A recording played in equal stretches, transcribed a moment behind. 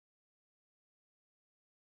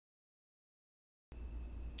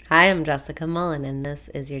Hi, I'm Jessica Mullen, and this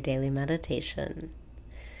is your daily meditation.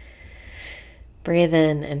 Breathe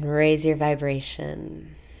in and raise your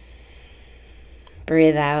vibration.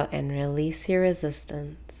 Breathe out and release your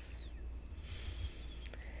resistance.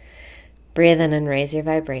 Breathe in and raise your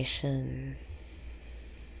vibration.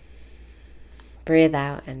 Breathe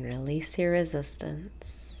out and release your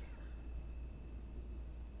resistance.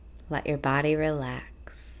 Let your body relax.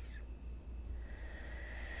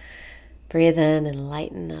 Breathe in and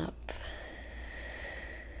lighten up.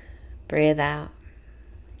 Breathe out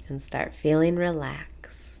and start feeling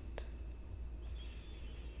relaxed.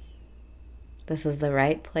 This is the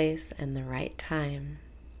right place and the right time.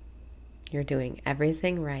 You're doing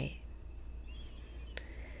everything right.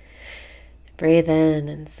 Breathe in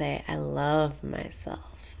and say, I love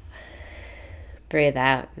myself. Breathe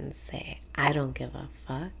out and say, I don't give a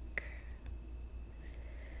fuck.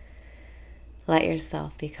 Let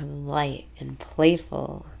yourself become light and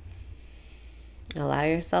playful. Allow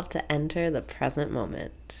yourself to enter the present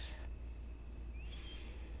moment.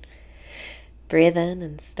 Breathe in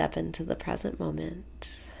and step into the present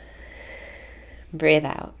moment. Breathe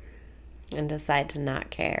out and decide to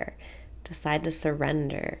not care. Decide to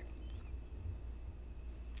surrender.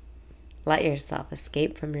 Let yourself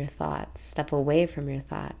escape from your thoughts. Step away from your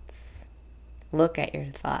thoughts. Look at your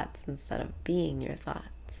thoughts instead of being your thoughts.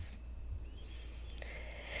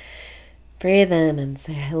 Breathe in and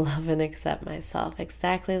say, I love and accept myself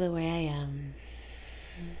exactly the way I am.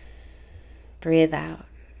 Breathe out.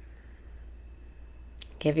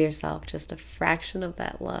 Give yourself just a fraction of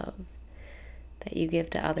that love that you give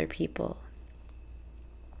to other people.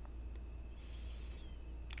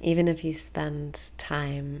 Even if you spend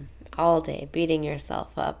time all day beating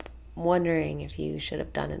yourself up, wondering if you should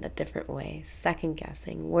have done it a different way, second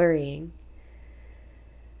guessing, worrying,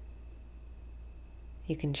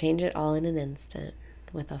 you can change it all in an instant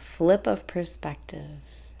with a flip of perspective.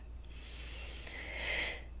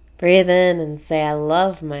 Breathe in and say, I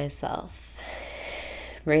love myself.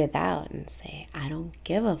 Breathe out and say, I don't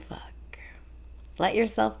give a fuck. Let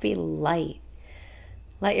yourself be light.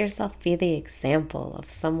 Let yourself be the example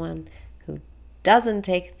of someone who doesn't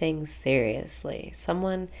take things seriously.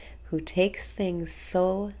 Someone who takes things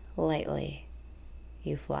so lightly.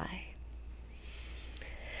 You fly.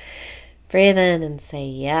 Breathe in and say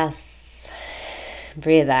yes.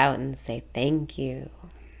 Breathe out and say thank you.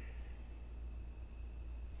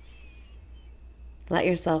 Let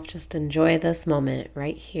yourself just enjoy this moment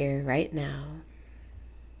right here, right now.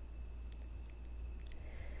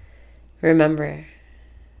 Remember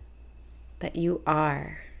that you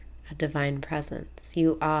are a divine presence.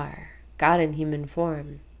 You are God in human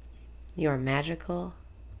form. You are magical.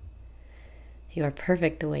 You are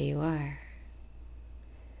perfect the way you are.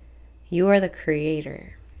 You are the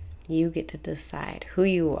creator. You get to decide who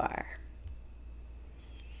you are.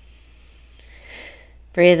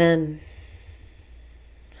 Breathe in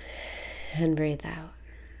and breathe out.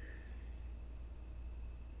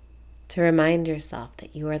 To remind yourself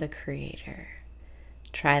that you are the creator,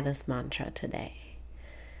 try this mantra today.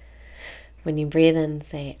 When you breathe in,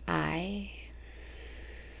 say I.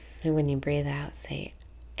 And when you breathe out, say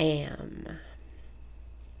am.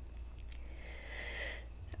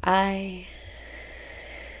 I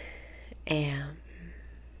am.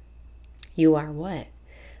 You are what?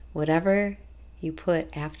 Whatever you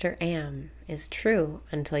put after am is true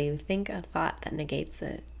until you think a thought that negates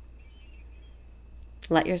it.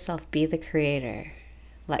 Let yourself be the creator.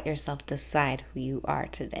 Let yourself decide who you are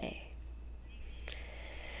today.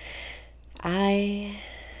 I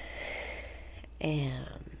am.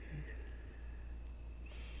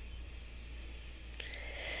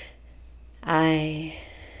 I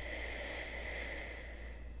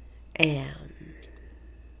am.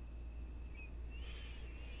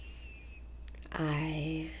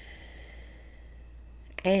 I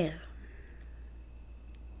am.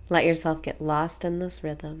 Let yourself get lost in this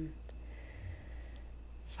rhythm.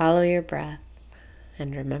 Follow your breath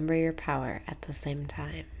and remember your power at the same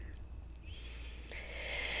time.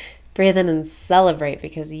 Breathe in and celebrate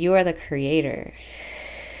because you are the creator.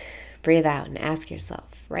 Breathe out and ask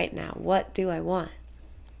yourself right now, what do I want?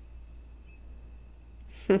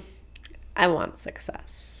 I want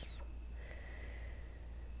success.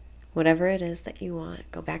 Whatever it is that you want,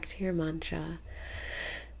 go back to your mantra.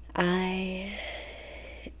 I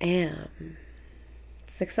am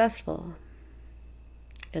successful.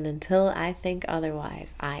 And until I think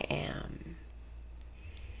otherwise, I am.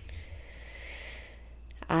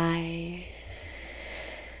 I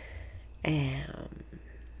am.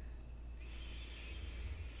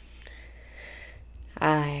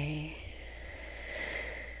 I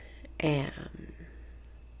am.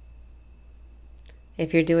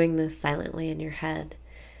 If you're doing this silently in your head,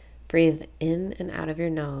 breathe in and out of your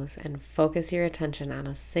nose and focus your attention on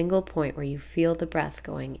a single point where you feel the breath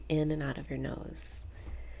going in and out of your nose.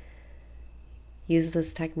 Use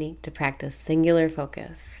this technique to practice singular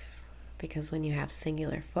focus, because when you have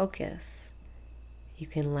singular focus, you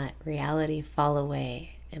can let reality fall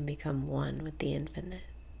away and become one with the infinite.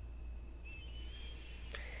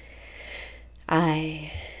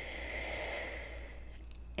 I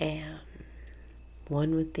am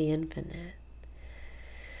one with the infinite.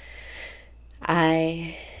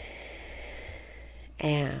 I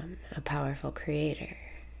am a powerful creator.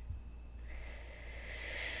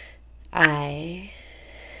 I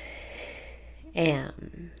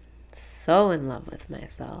am so in love with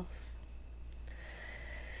myself.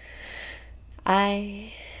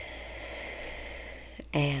 I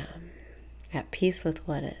am at peace with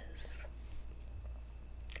what is.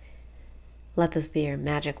 Let this be your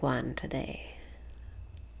magic wand today.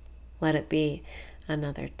 Let it be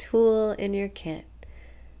another tool in your kit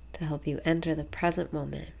to help you enter the present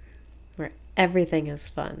moment where everything is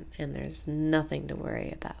fun and there's nothing to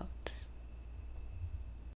worry about.